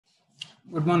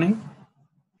Good morning.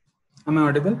 Am I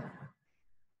audible?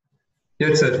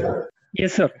 Yes, sir.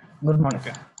 Yes, sir. Good morning.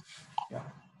 Okay. Yeah.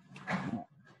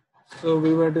 So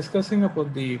we were discussing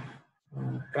about the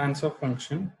transfer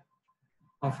function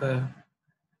of a.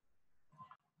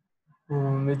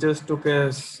 We just took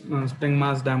a spring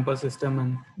mass damper system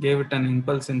and gave it an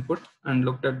impulse input and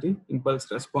looked at the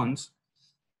impulse response.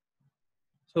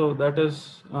 So that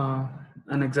is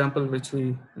an example which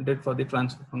we did for the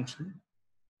transfer function.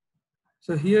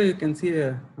 So here you can see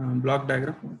a block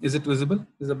diagram. Is it visible?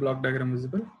 Is the block diagram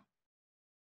visible?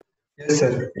 Yes,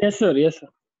 sir. Yes, sir. Yes, sir.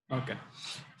 Okay.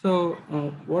 So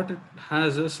what it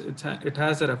has is it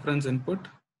has a reference input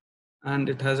and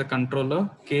it has a controller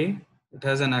K, it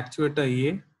has an actuator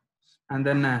A, and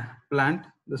then a plant.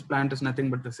 This plant is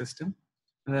nothing but the system,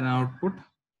 and then output.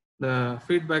 The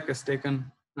feedback is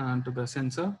taken to the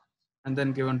sensor and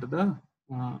then given to the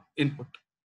input.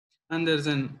 And there's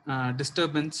an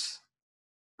disturbance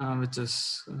which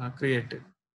is created.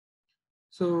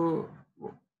 So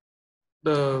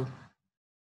the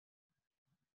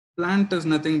plant is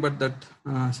nothing but that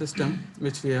system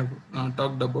which we have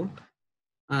talked about,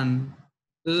 and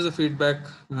this is a feedback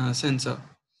sensor.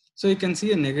 So you can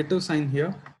see a negative sign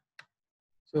here.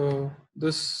 So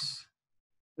this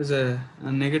is a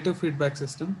negative feedback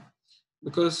system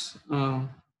because you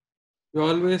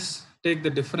always take the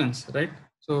difference, right?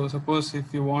 So suppose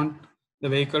if you want the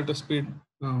vehicle to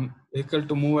vehicle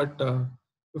to move at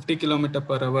 50 kilometer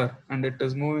per hour and it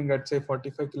is moving at say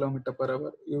 45 kilometer per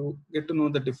hour, you get to know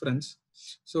the difference.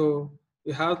 So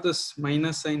you have this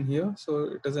minus sign here, so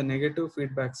it is a negative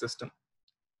feedback system.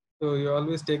 So you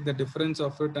always take the difference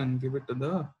of it and give it to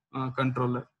the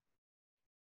controller.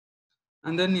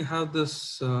 And then you have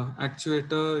this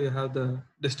actuator, you have the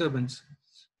disturbance.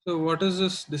 So what is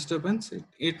this disturbance?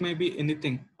 It may be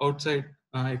anything outside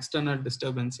external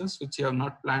disturbances which you have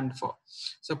not planned for.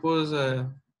 Suppose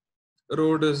a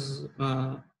road is,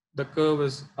 the curve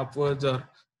is upwards or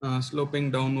sloping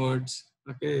downwards.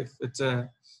 Okay,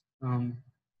 um,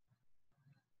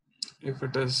 if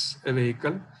it is a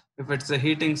vehicle, if it's a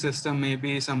heating system,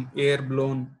 maybe some air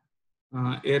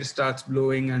starts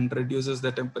blowing and reduces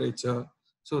the temperature.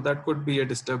 So that could be a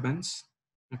disturbance.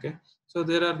 Okay. So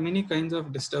there are many kinds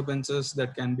of disturbances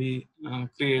that can be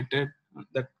created,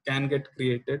 that can get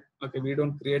created. Okay. We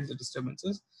don't create the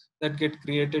disturbances that get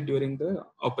created during the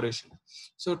operation.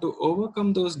 So to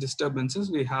overcome those disturbances,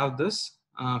 we have this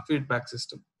feedback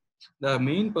system. The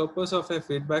main purpose of a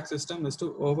feedback system is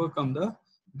to overcome the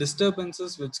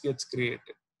disturbances which gets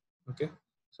created. Okay.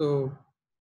 So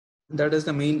that is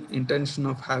the main intention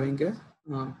of having a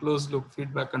closed loop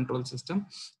feedback control system,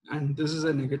 and this is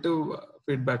a negative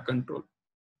feedback control.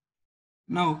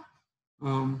 Now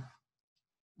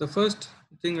the first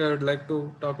thing I would like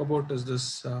to talk about is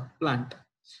this plant.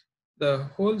 The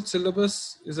whole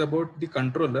syllabus is about the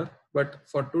controller, but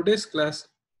for today's class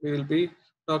we will be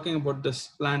talking about this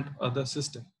plant or the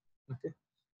system. Okay.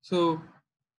 So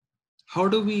how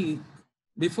do we,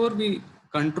 before we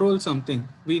control something,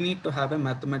 we need to have a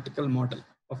mathematical model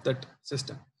of that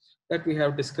system that we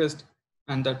have discussed,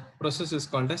 and that process is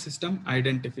called a system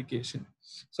identification.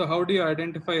 So how do you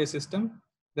identify a system?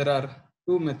 There are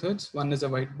two methods. One is a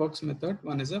white box method,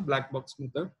 one is a black box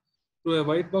method. Through a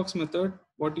white box method,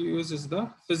 what you use is the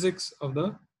physics of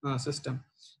the system.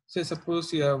 Say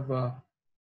suppose you have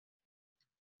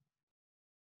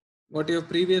what you have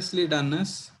previously done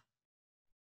is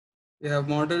we have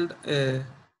modeled a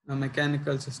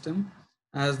mechanical system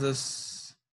as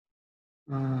this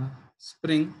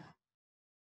spring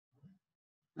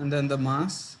and then the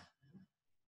mass.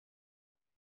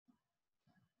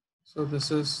 So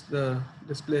this is the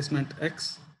displacement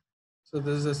x. So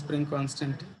this is a spring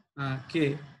constant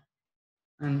k,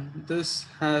 and this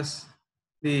has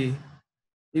the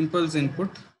impulse input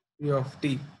u of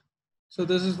t. So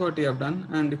this is what you have done,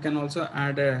 and you can also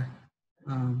add a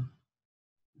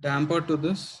damper to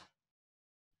this.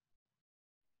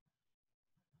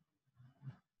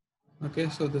 Okay,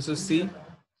 so this is C.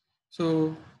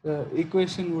 So the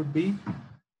equation would be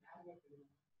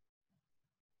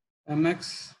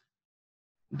mx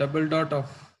double dot of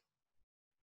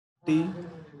t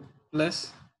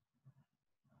plus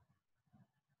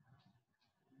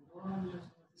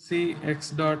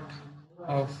cx dot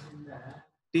of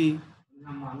t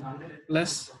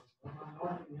plus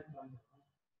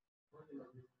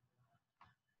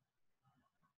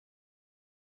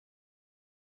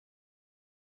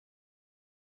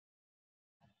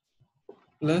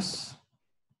plus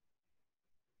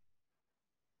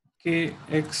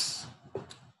kx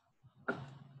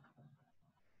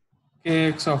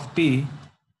of t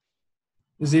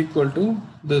is equal to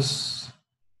this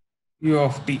u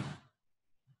of t.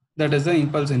 That is the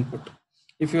impulse input.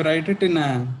 If you write it in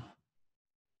a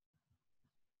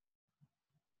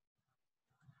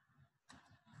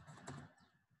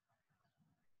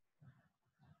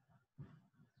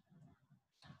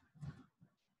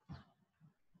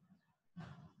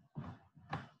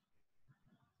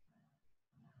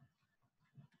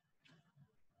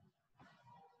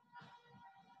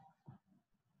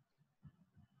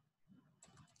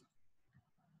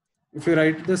if you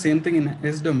write the same thing in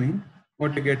S domain,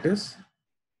 what you get is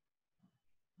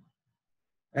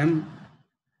m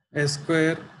s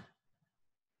square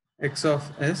x of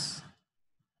s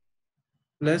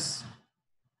plus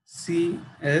c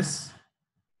s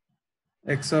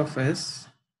x of s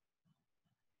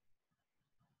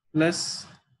plus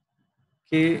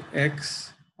kx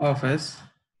of s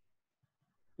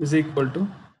is equal to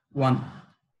 1.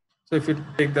 So if you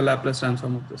take the Laplace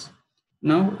transform of this.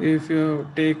 Now if you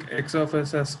take x of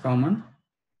s as common,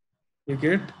 you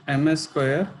get ms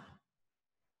square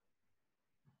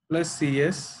plus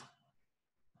cs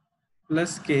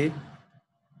plus k,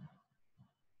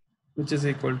 which is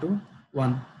equal to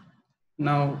 1.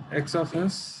 Now x of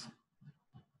s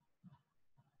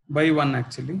by 1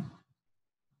 actually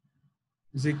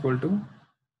is equal to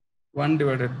 1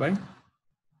 divided by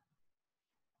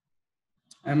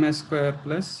ms square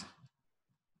plus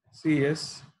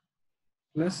cs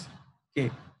plus k.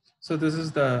 So this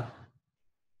is the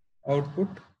output.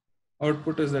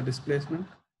 Output is the displacement.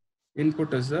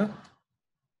 Input is the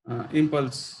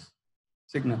impulse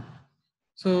signal.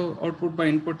 So output by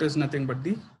input is nothing but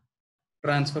the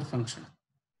transfer function.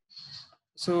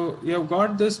 So you have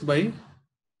got this by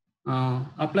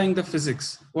applying the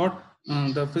physics. What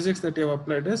the physics that you have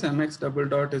applied is mx double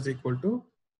dot is equal to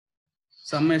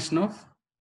summation of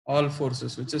all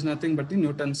forces, which is nothing but the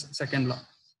Newton's second law.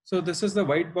 So this is the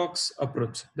white box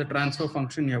approach, the transfer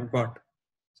function you have got.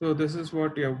 So this is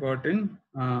what you have got in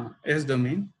S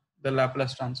domain, the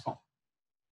Laplace transform.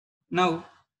 Now,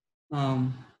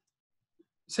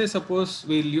 say suppose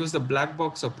we'll use the black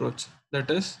box approach.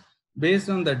 That is, based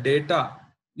on the data,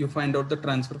 you find out the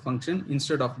transfer function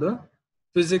instead of the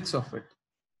physics of it.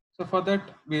 So for that,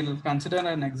 we'll consider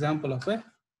an example of a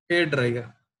hair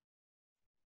dryer.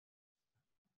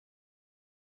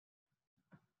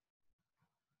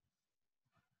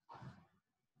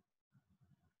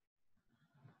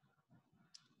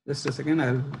 Just a second,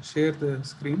 I'll share the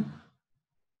screen.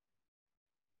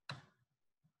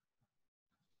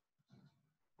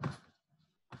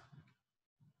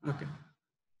 Okay.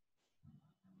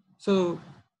 So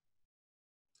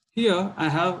here I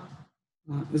have,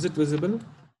 is it visible?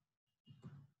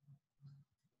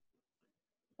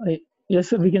 Yes,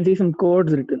 sir. We can see some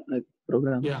codes written, like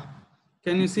program. Yeah.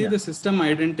 Can you see the system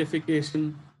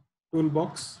identification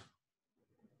toolbox?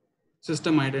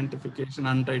 System identification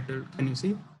untitled. Can you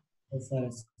see? Yes, sir.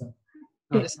 Yes, sir.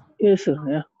 Yes, yes, sir.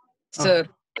 Yeah. Sir,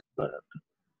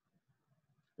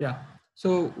 Yeah.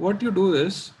 So what you do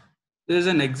is, there is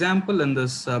an example in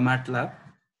this MATLAB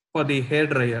for the hair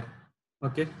dryer.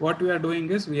 Okay. What we are doing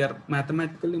is we are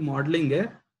mathematically modeling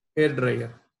a hair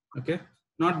dryer. Okay.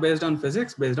 Not based on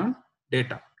physics, based on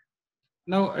data.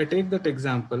 Now I take that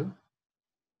example,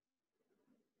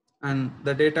 and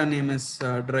the data name is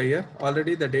dryer.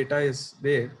 Already the data is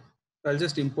there. So I'll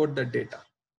just import the data.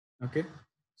 Okay.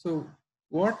 So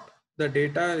what the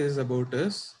data is about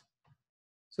is,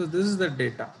 so this is the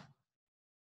data.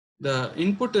 The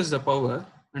input is the power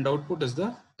and output is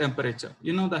the temperature.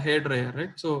 You know the hair dryer,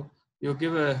 right? So you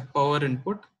give a power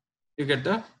input, you get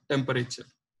the temperature.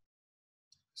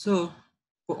 So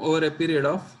over a period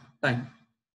of time.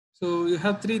 So you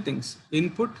have three things: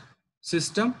 input,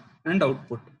 system, and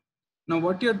output. Now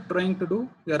what you're trying to do,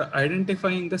 you're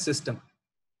identifying the system,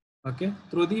 okay,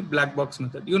 through the black box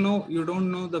method. You know, you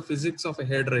don't know the physics of a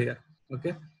hair dryer,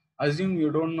 okay. Assume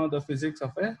you don't know the physics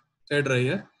of a hair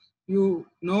dryer. You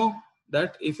know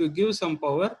that if you give some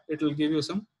power, it will give you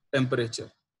some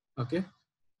temperature, okay.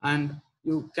 And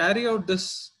you carry out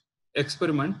this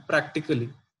experiment practically,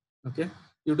 okay.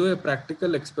 You do a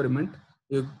practical experiment,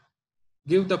 you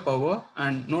give the power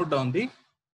and note down the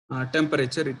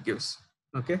temperature it gives,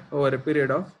 okay, over a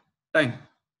period of time.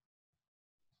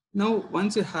 Now,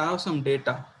 once you have some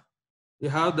data, you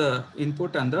have the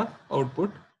input and the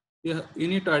output, you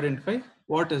need to identify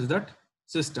what is that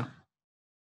system.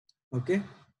 Okay.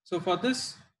 So for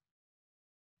this,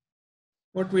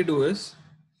 what we do is,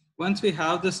 once we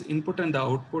have this input and the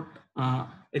output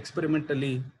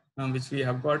experimentally, which we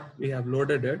have got, we have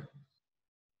loaded it,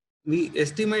 we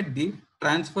estimate the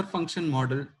transfer function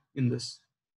model in this.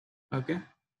 Okay.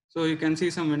 So you can see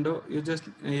some window, you just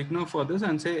ignore for this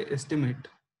and say estimate.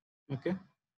 Okay.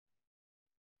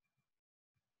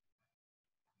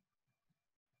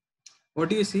 What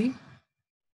do you see?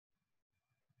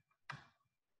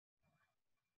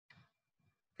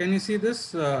 Can you see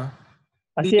this? I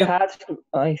see a hatched.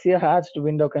 I see a hatched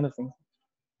window kind of thing.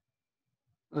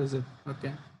 Oh, is it?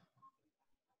 Okay.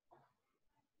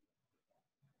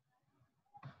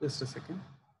 Just a second.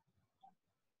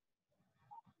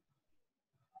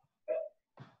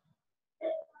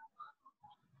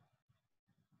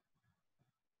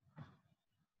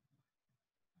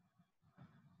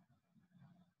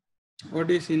 What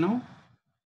do you see now?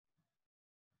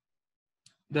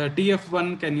 The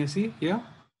TF1, can you see here?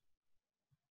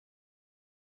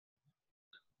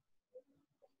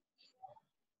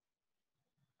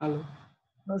 Hello.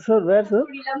 Sir, where, sir?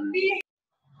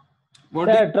 What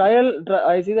Yeah,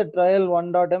 I see the trial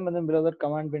 1.m and then below that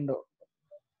command window.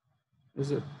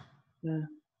 is it? Yeah.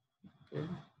 Okay.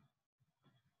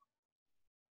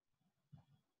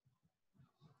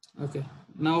 Okay.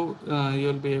 Now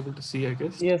you'll be able to see, I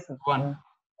guess. Yes, sir. One.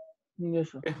 Yeah.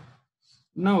 Yes, sir. Okay.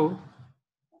 Now,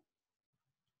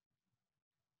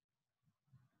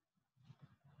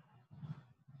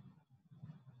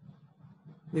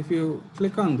 if you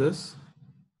click on this,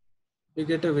 you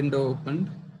get a window opened.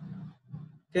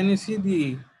 Can you see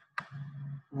the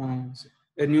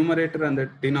numerator and the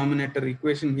denominator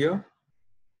equation here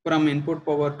from input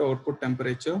power to output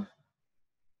temperature?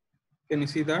 Can you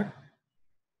see that?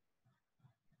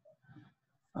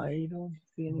 I don't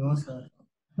see anything. No, sir.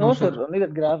 No, sir. Only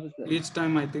that graph is there. Each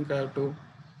time I think I have to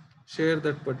share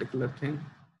that particular thing.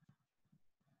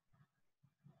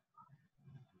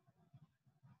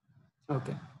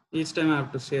 Okay. Each time I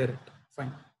have to share it.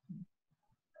 Fine.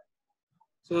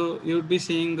 So you would be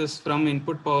seeing this from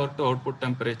input power to output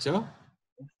temperature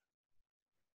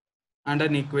and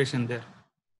an equation there.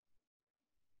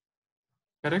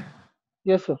 Correct?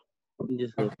 Yes, sir.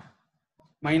 Yes, sir. Okay.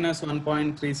 Minus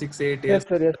 1.368 Yes, s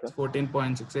sir. Yes, sir.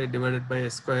 14.68 divided by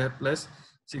s square plus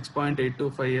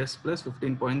 6.825 s plus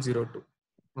 15.02.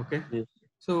 Okay. Yes.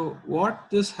 So what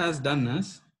this has done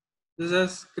is this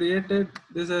has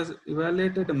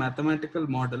evaluated a mathematical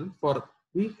model for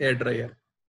the hairdryer.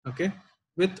 Okay,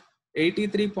 with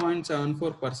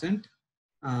 83.74%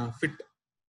 fit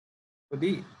for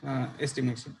the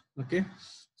estimation. Okay,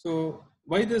 so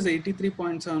why this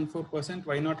 83.74%?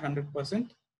 Why not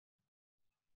 100%?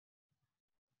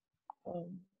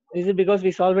 Is it because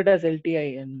we solve it as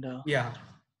LTI and? Yeah.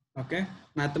 Okay.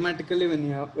 Mathematically, when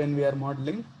we are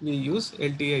modeling, we use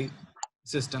LTI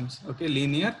systems. Okay,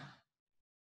 linear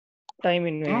Time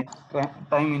invariant.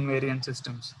 time invariant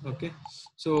systems. Okay,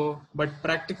 so but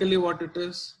practically what it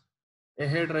is, a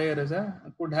hairdryer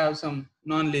could have some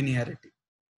non-linearity.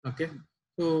 Okay,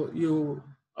 so you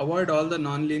avoid all the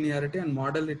non-linearity and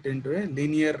model it into a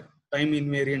linear time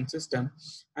invariant system,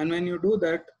 and when you do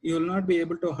that, you will not be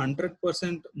able to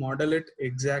 100% model it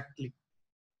exactly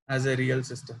as a real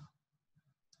system,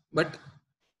 but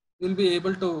you'll be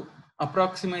able to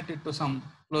approximate it to some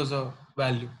closer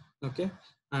value. Okay,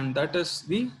 and that is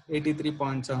the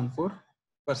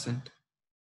 83.74%.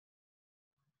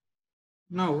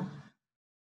 Now,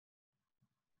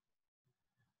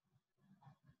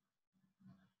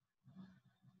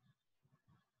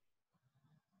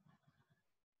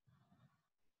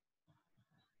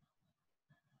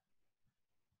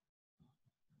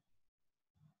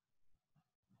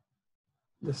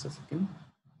 just a second.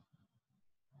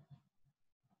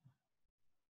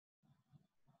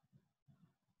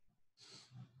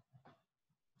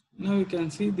 Now you can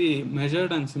see the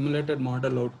measured and simulated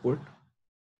model output.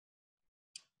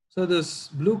 So this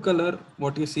blue color,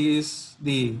 what you see is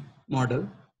the model.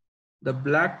 The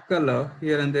black color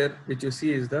here and there, which you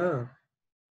see is the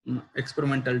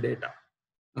experimental data.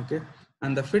 Okay,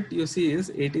 and the fit you see is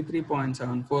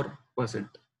 83.74%.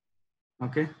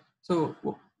 Okay, so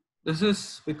this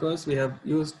is because we have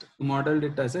modeled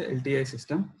it as a LTI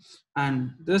system,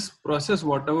 and this process,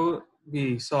 whatever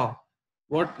we saw,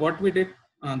 what we did,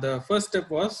 the first step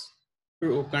was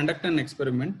to conduct an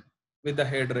experiment with the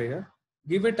hairdryer,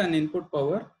 give it an input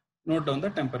power, note down the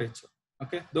temperature.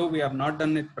 Okay, though we have not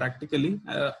done it practically,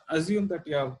 assume that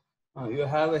you have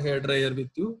a hairdryer with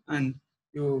you and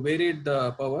you varied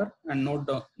the power and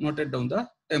noted down the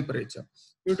temperature.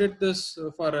 You did this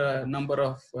for a number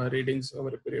of readings over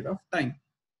a period of time.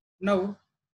 Now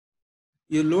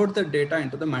you load the data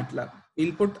into the MATLAB,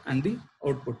 input and the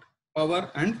output,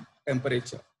 power and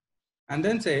temperature, and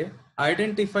then say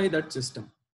identify that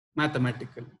system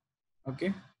mathematically.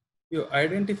 Okay, you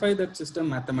identify that system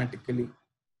mathematically.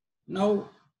 Now,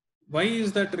 why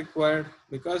is that required?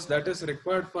 Because that is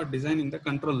required for designing the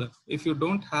controller. If you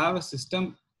don't have a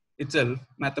system itself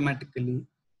mathematically,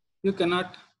 you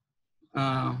cannot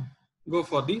go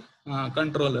for the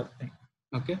controller thing.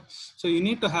 Okay, so you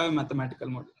need to have a mathematical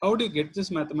model. How do you get this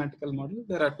mathematical model?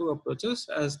 There are two approaches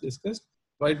as discussed,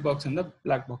 white box and the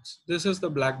black box. This is the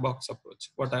black box approach,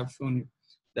 what I've shown you.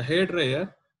 The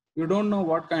hairdryer, you don't know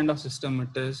what kind of system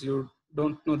it is. You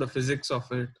don't know the physics of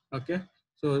it. Okay,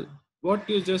 so what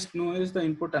you just know is the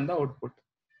input and the output.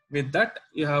 With that,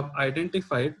 you have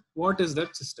identified what is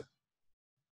that system.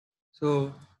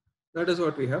 So that is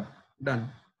what we have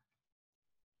done.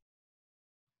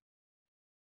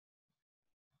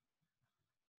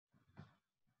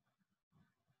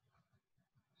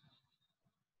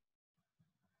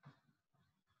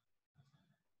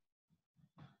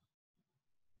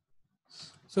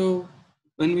 So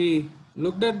when we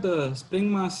looked at the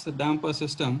spring mass damper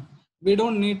system, we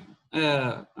don't need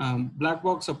a black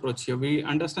box approach here. We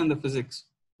understand the physics.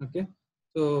 Okay,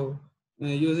 so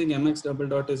using mx double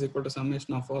dot is equal to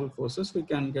summation of all forces, we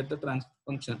can get the transfer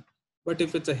function. But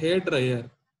if it's a hair dryer,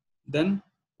 then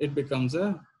it becomes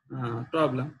a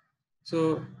problem.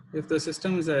 So if the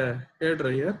system is a hair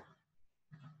dryer,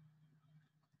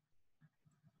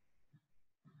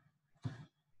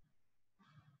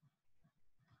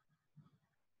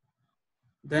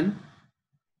 then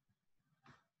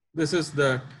this is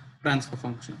the transfer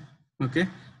function. Okay,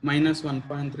 minus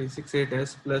 1.368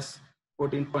 s plus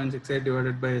 14.68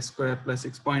 divided by s square plus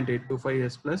 6.825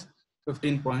 s plus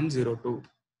 15.02.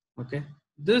 Okay,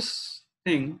 this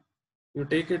thing you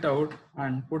take it out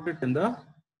and put it in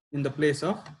the place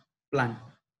of plant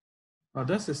or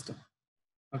the system.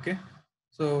 Okay,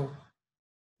 so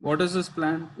what is this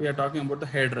plant? We are talking about the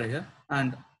hair dryer,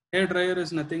 and hair dryer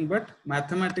is nothing but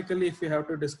mathematically, if you have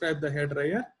to describe the hair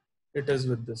dryer, it is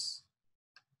with this.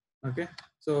 Okay,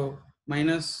 so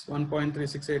minus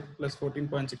 1.368 plus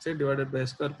 14.68 divided by s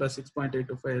square plus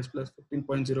 6.825 s plus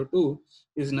 15.02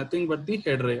 is nothing but the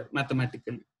hair dryer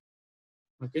mathematically.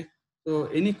 Okay, so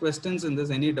any questions in this,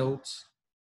 any doubts?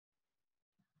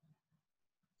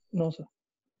 No, sir.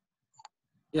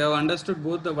 You have understood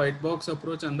both the white box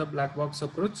approach and the black box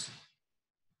approach?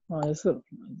 Yes, sir.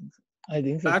 I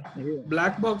think so.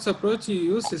 Black box approach, you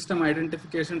use system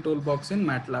identification toolbox in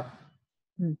MATLAB.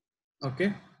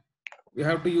 Okay, you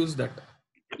have to use that.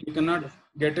 You cannot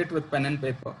get it with pen and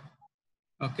paper.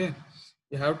 Okay,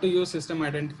 you have to use system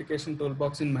identification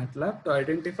toolbox in MATLAB to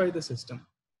identify the system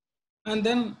and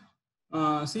then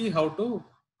see how to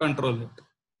control it.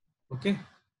 Okay,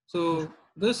 so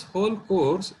this whole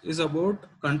course is about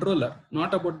controller,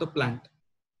 not about the plant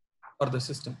or the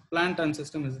system. Plant and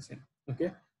system is the same.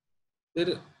 Okay,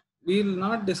 we will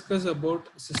not discuss about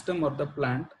system or the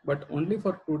plant, but only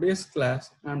for today's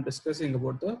class I am discussing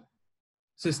about the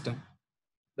system.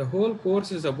 The whole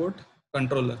course is about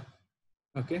controller.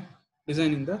 Okay,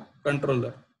 designing the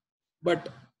controller. But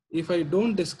if I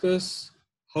don't discuss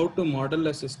how to model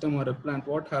a system or a plant,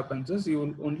 what happens is you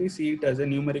will only see it as a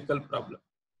numerical problem.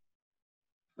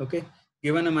 Okay,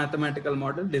 given a mathematical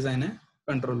model, design a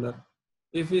controller.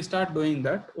 If we start doing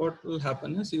that, what will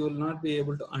happen is you will not be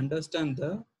able to understand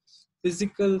the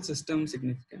physical system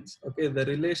significance. Okay, the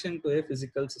relation to a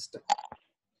physical system.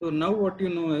 So now what you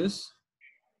know is,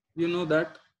 you know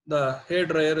that the hair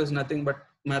dryer is nothing but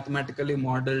mathematically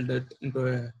modeled it into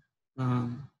a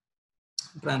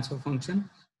transfer function,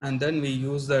 and then we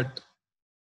use that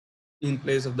in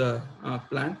place of the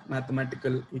plant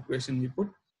mathematical equation we put,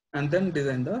 and then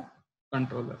design the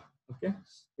controller. Okay,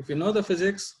 if you know the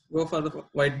physics, go for the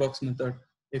white box method.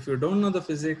 If you don't know the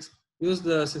physics, use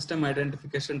the system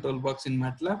identification toolbox in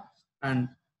MATLAB. And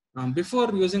before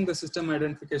using the system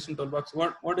identification toolbox,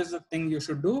 what is the thing you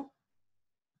should do?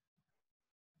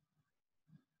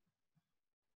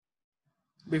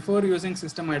 Before using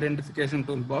system identification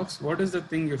toolbox, what is the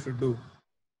thing you should do?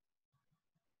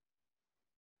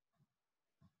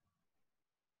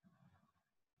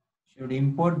 Should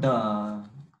import the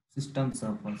system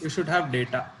first. You should have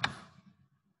data.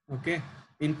 Okay,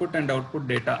 input and output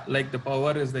data, like the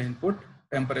power is the input,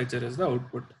 temperature is the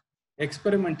output.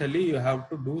 Experimentally, you have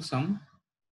to do some,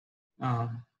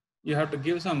 you have to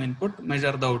give some input,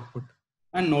 measure the output,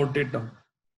 and note it down.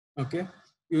 Okay,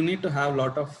 you need to have a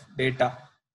lot of data.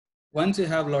 Once you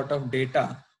have a lot of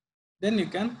data, then you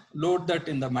can load that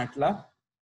in the MATLAB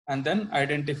and then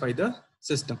identify the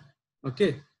system.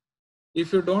 Okay,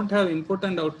 if you don't have input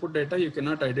and output data, you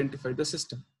cannot identify the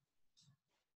system.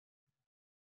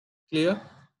 Clear?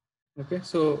 Okay,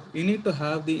 so you need to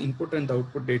have the input and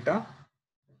output data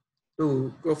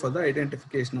to go for the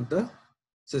identification of the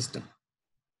system.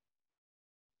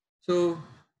 So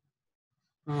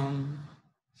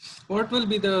what will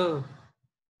be the,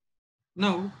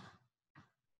 now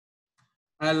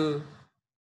I'll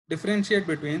differentiate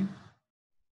between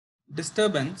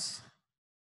disturbance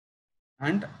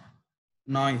and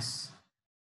noise.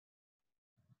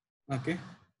 Okay.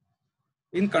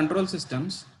 In control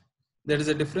systems, there is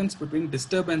a difference between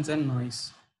disturbance and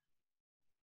noise.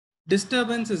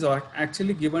 Disturbance is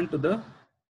actually given to the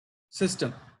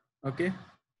system. Okay.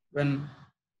 When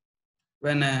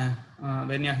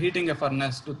you're heating a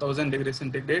furnace to 1000 degrees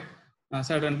centigrade,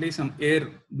 suddenly some air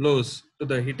blows to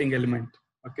the heating element,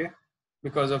 okay,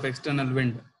 because of external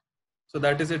wind. So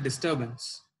that is a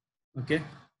disturbance, okay.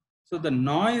 So the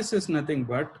noise is nothing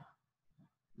but,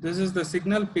 this is the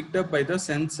signal picked up by the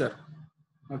sensor,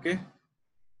 okay.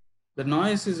 The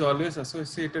noise is always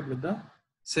associated with the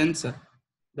sensor.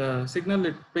 The signal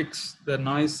it picks, the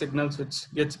noise signals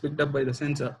which gets picked up by the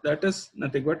sensor, that is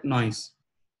nothing but noise.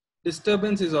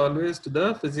 Disturbance is always to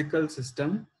the physical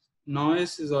system.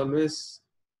 Noise is always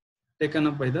taken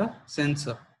up by the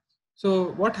sensor.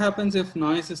 So what happens if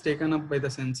noise is taken up by the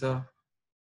sensor?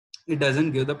 It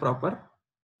doesn't give the proper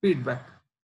feedback.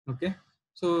 Okay.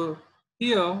 So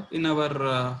here in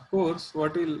our course,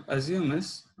 what we'll assume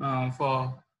is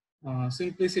for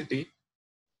simplicity,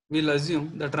 we'll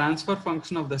assume the transfer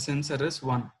function of the sensor is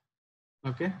 1.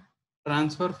 Okay.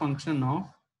 Transfer function of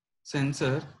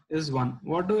sensor is 1.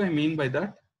 What do I mean by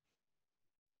that?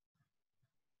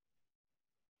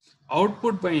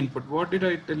 Output by input. What did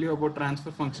I tell you about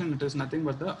transfer function? It is nothing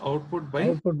but the output by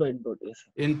input, yes.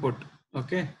 input.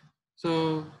 Okay.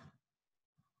 So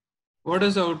what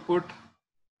is the output?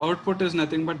 Output is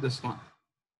nothing but this one.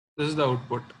 This is the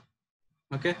output.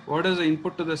 Okay. What is the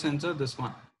input to the sensor? This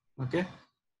one. Okay.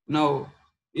 Now,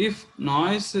 if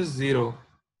noise is 0,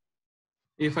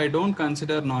 if I don't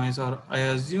consider noise or I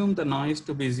assume the noise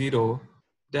to be 0,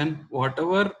 then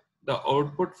whatever the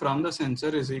output from the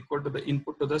sensor is equal to the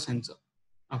input to the sensor.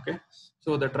 Okay.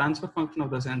 So the transfer function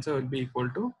of the sensor will be equal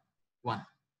to 1.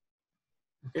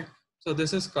 Okay. So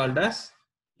this is called as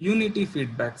unity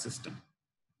feedback system.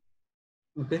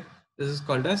 Okay. This is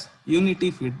called as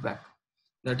unity feedback.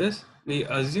 That is, we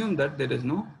assume that there is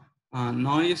no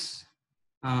noise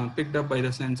picked up by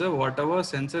the sensor. Whatever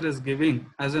sensor is giving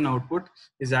as an output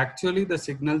is actually the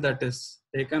signal that is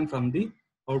taken from the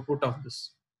output of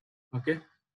this. Okay.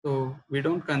 So we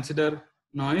don't consider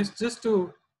noise, just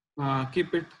to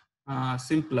keep it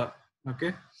simpler.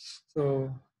 Okay.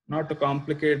 So not to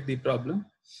complicate the problem.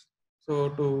 So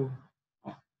to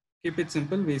keep it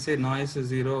simple, we say noise is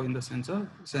 0 in the sensor.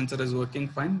 Sensor is working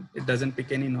fine. It doesn't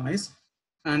pick any noise,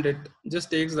 and it just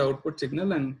takes the output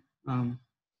signal and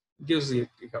gives it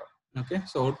out. Okay,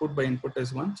 so output by input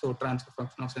is 1. So transfer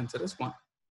function of sensor is 1.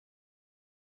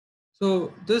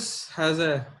 So this has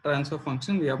a transfer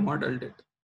function. We have modeled it,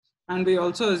 and we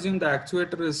also assume the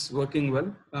actuator is working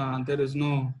well. There is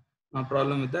no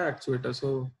problem with the actuator.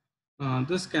 So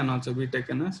this can also be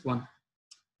taken as 1.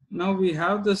 Now we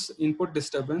have this input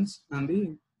disturbance and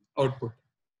the output.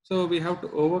 So we have to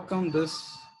overcome this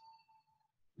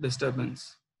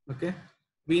disturbance. Okay,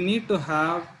 we need to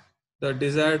have the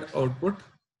desired output,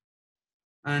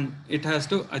 and it has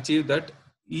to achieve that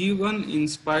even in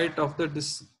spite of this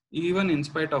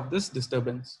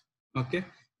disturbance. Okay,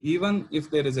 even if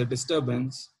there is a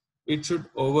disturbance, it should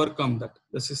overcome that.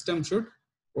 The system should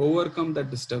overcome that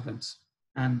disturbance,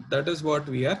 and that is what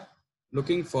we are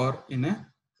looking for in a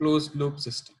closed loop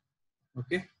system.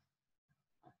 Okay,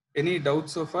 any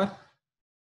doubts so far?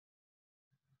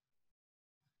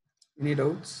 Any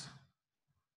doubts?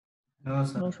 No,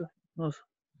 sir. No, sir. No, sir.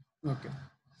 Okay.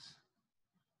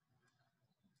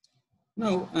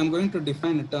 Now I'm going to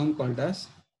define a term called as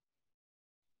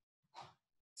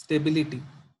stability.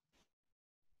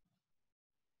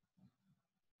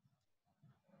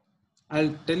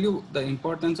 I'll tell you the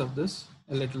importance of this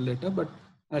a little later, but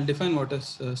I'll define what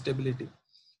is stability.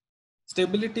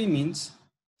 Stability means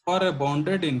for a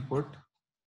bounded input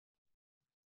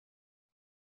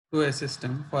to a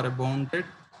system, for a bounded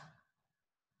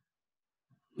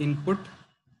input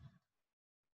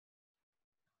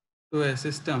to a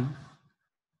system,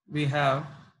 we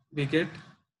get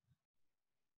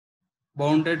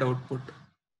bounded output.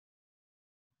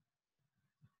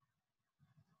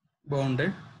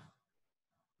 Bounded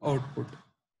output.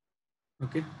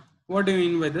 Okay. What do you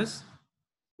mean by this?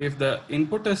 If the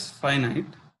input is finite,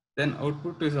 then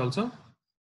output is also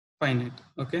finite.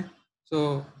 Okay.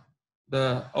 So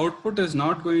the output is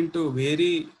not going to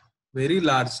vary very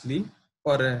largely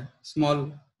for a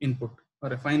small input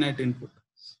or a finite input.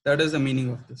 That is the meaning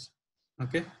of this.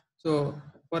 Okay. So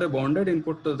for a bounded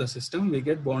input to the system, we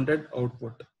get bounded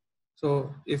output.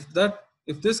 So if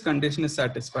this condition is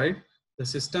satisfied, the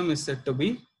system is said to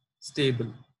be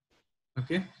stable.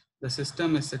 Okay. The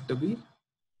system is said to be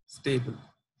stable.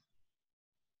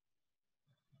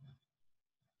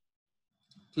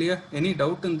 Clear? Any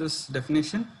doubt in this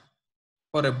definition?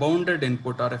 For a bounded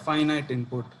input or a finite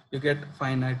input, you get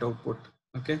finite output.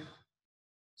 Okay.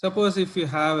 Suppose if you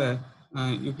have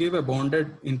you give a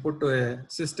bounded input to a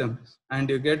system and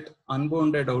you get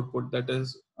unbounded output, that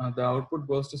is the output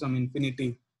goes to some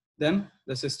infinity, then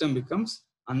the system becomes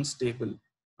unstable.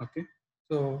 Okay.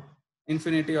 So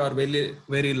infinity or very,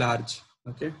 very large.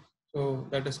 Okay. So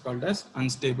that is called as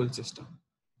unstable system.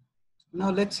 Now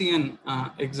let's see an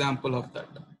example of that.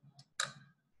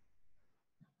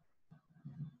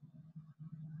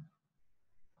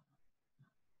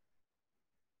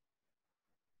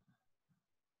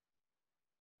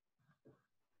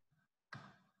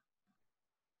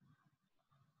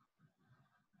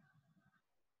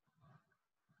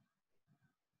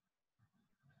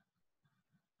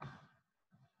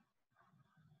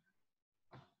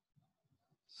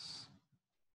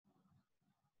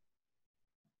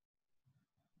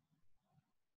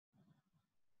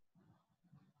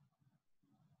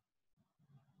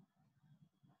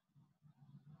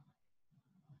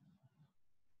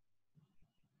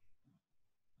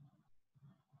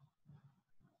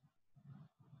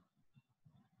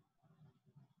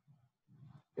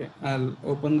 Okay, I'll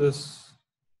open this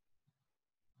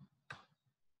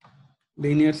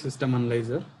linear system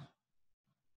analyzer.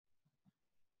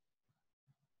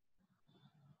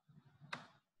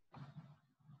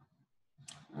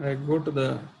 I go to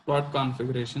the plot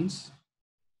configurations.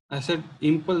 I said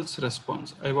impulse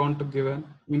response. I want to give an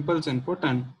impulse input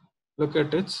and look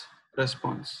at its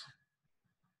response.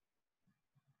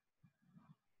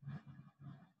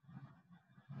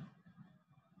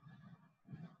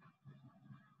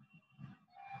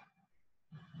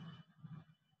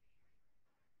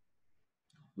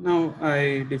 Now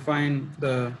I define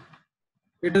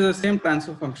it is the same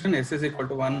transfer function, S is equal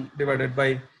to 1 divided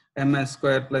by ms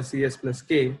square plus cs plus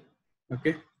k.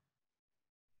 Okay.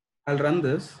 I'll run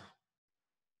this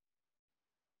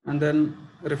and then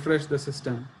refresh the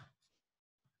system.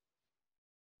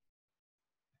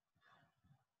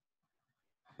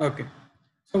 Okay.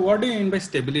 So what do you mean by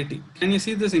stability? Can you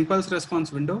see this impulse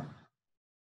response window?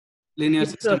 Linear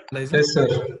Yes, system sir. analyzer? Yes,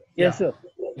 sir. Yes, sir.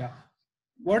 Yeah.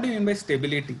 What do you mean by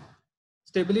stability?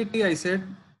 Stability, I said,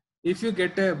 if you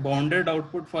get a bounded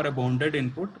output for a bounded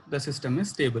input, the system is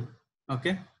stable.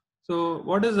 Okay. So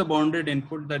what is the bounded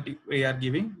input that we are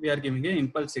giving? We are giving an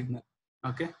impulse signal.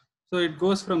 Okay. So it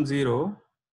goes from 0.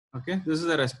 Okay. This is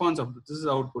the response of this is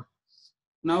the output.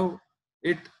 Now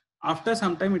it, after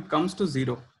some time it comes to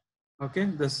 0. Okay.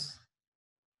 This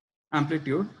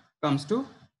amplitude comes to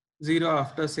 0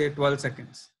 after say 12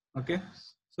 seconds. Okay.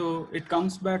 So it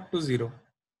comes back to 0.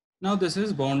 Now this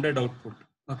is bounded output.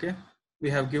 Okay. We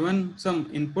have given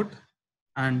some input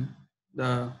and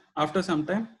after some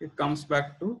time it comes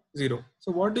back to 0.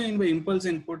 So what do you mean by impulse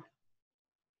input?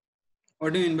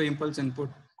 What do you mean by impulse input?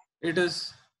 It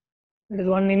is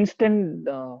one instant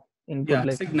input,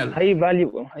 like signal. high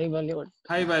value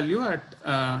High value at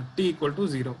t equal to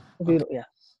 0. 0. Okay. Yeah.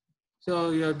 So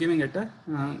you are giving it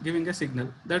giving a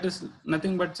signal. That is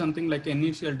nothing but something like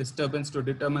initial disturbance to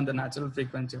determine the natural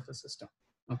frequency of the system.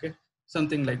 Okay,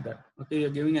 something like that. Okay, you're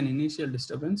giving an initial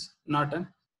disturbance, not an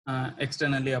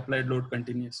externally applied load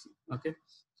continuously. Okay,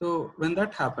 so when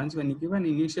that happens, when you give an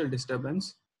initial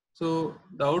disturbance, so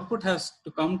the output has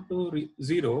to come to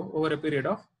 0 over a period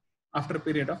of after a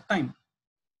period of time.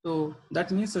 So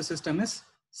that means the system is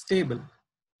stable.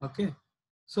 Okay,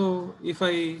 so if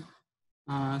I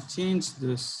change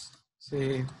this,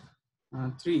 say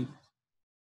 3.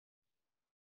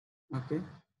 Okay,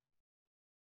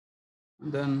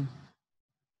 and then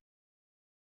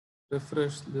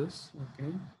refresh this.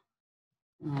 Okay,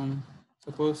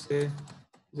 suppose say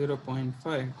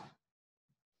 0.5.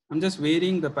 I'm just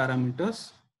varying the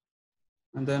parameters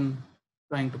and then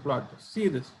trying to plot this. See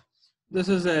this. This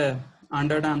is a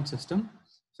underdamped system.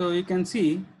 So you can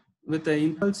see with the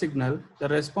impulse signal, the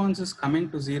response is coming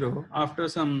to 0 after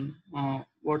some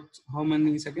how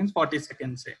many seconds? 40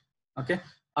 seconds, say. Okay,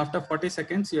 after 40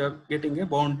 seconds, you are getting a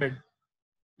bounded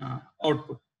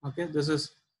output. Okay, this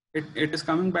is it is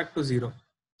coming back to 0.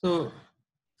 So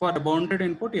for a bounded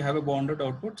input, you have a bounded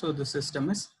output. So the system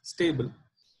is stable.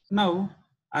 Now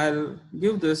I'll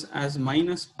give this as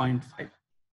minus 0.5.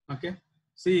 Okay,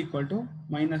 c equal to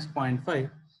minus 0.5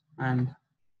 and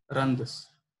run this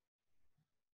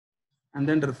and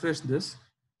then refresh this.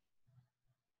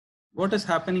 What is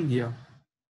happening here?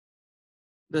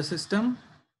 The system,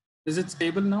 is it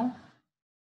stable now?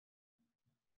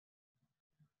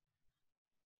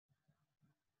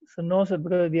 So no, sir,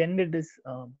 because at the end it is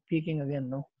peaking again.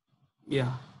 No.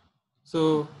 Yeah.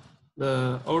 So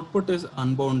the output is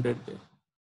unbounded there.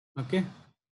 Okay.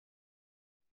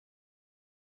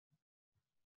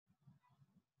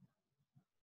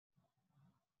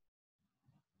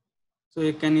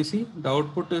 So can you see the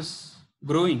output is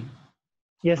growing?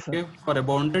 Yes, sir. Okay, for a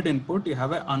bounded input, you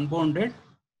have an unbounded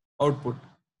output.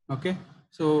 Okay,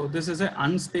 so this is an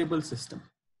unstable system.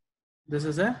 This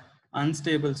is a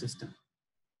unstable system.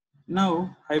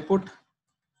 Now I put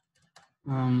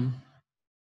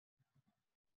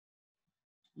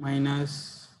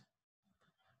minus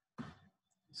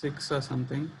 6 or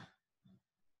something.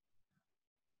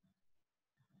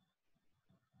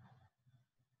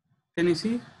 Can you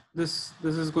see this?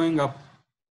 This is going up.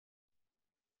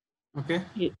 Okay,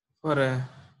 Ye- for a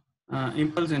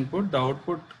impulse input, the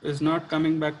output is not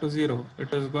coming back to 0.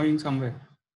 It is going somewhere.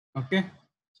 Okay,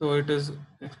 so it is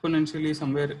exponentially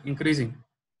somewhere increasing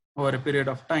over a period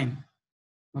of time.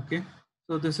 Okay,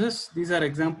 so these are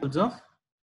examples of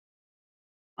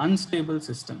unstable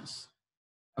systems.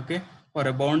 Okay, for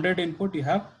a bounded input, you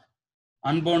have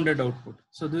unbounded output.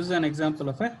 So this is an example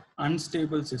of a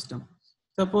unstable system.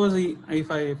 Suppose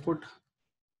if I put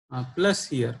plus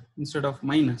here instead of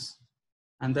minus,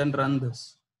 and then run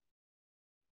this,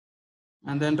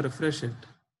 and then refresh it.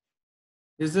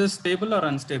 Is this stable or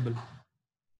unstable?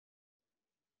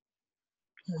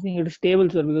 I think it is stable,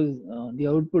 sir, because the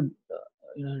output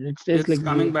it stays It's like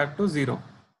coming 0. back to 0.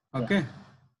 Yeah. Okay,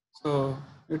 so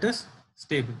it is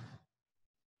stable.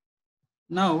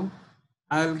 Now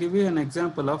I'll give you an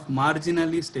example of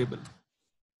marginally stable.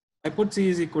 I put C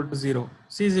is equal to 0.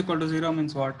 C is equal to 0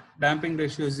 means what? Damping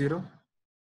ratio is 0.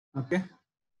 Okay,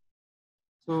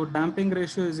 so damping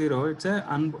ratio is 0. It's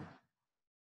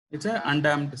a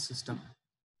undamped system.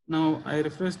 Now I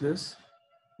refresh this.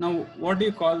 Now what do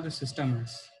you call the system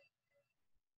as?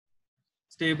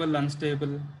 Stable,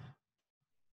 unstable?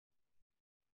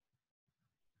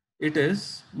 It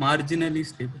is marginally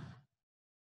stable.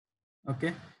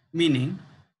 Okay, meaning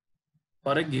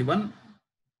for a given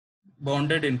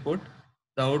bounded input,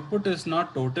 the output is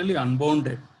not totally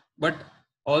unbounded, but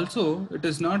also it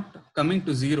is not coming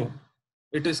to 0.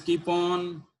 It is keep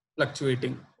on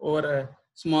fluctuating over a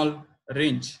small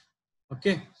range.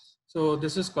 Okay, so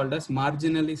this is called as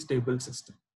marginally stable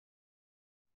system.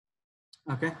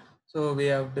 Okay, so we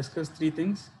have discussed 3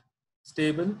 things: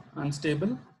 stable,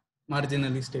 unstable,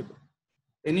 marginally stable.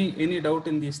 Any doubt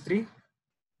in these 3?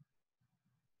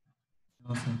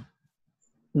 No, sir.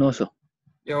 No, sir.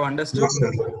 You have understood? No,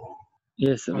 sir.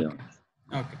 Yes, sir. Okay.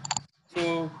 Okay.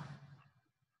 So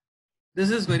this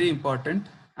is very important,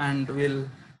 and we'll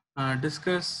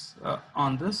discuss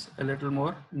on this a little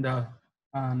more in the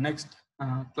next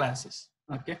classes.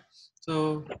 Okay.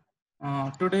 So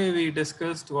today we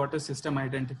discussed what is system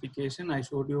identification. I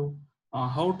showed you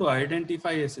how to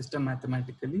identify a system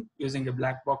mathematically using a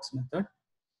black box method.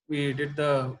 We did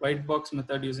the white box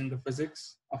method using the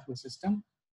physics of the system.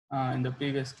 In the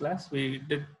previous class, we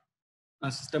did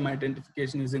system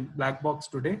identification using black box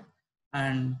today,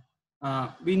 and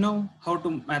we know how to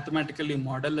mathematically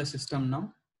model a system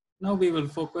now. Now we will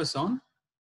focus on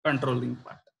controlling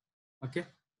part. Okay,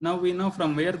 now we know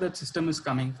from where that system is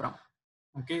coming from.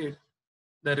 Okay,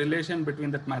 the relation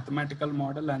between that mathematical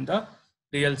model and the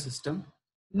real system.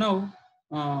 Now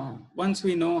once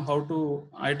we know how to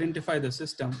identify the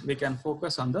system, we can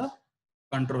focus on the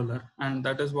controller, and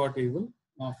that is what we will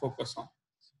focus on.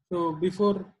 So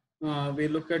before we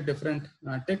look at different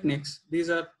techniques, these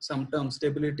are some terms: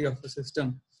 stability of the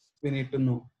system we need to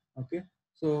know. Okay,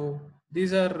 so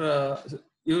these are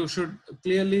you should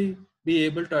clearly be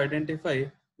able to identify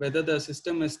whether the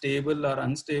system is stable or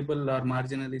unstable or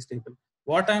marginally stable.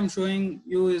 What I'm showing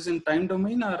you is in time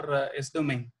domain or S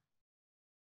domain?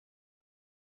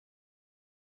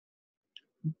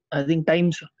 I think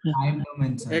time, sir. Time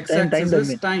domain, sir. X Time axis is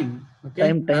domain. time. Okay,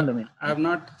 Time domain. I have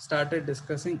not started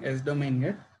discussing S domain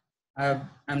yet.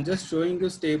 I'm just showing you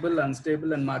stable,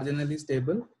 unstable, and marginally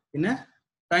stable in a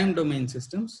time domain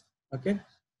systems. Okay,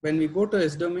 when we go to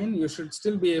S domain, you should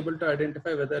still be able to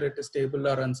identify whether it is stable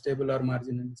or unstable or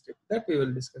marginally stable. That we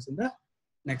will discuss in the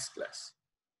next class.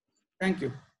 Thank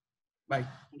you. Bye.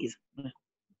 Thank you, sir.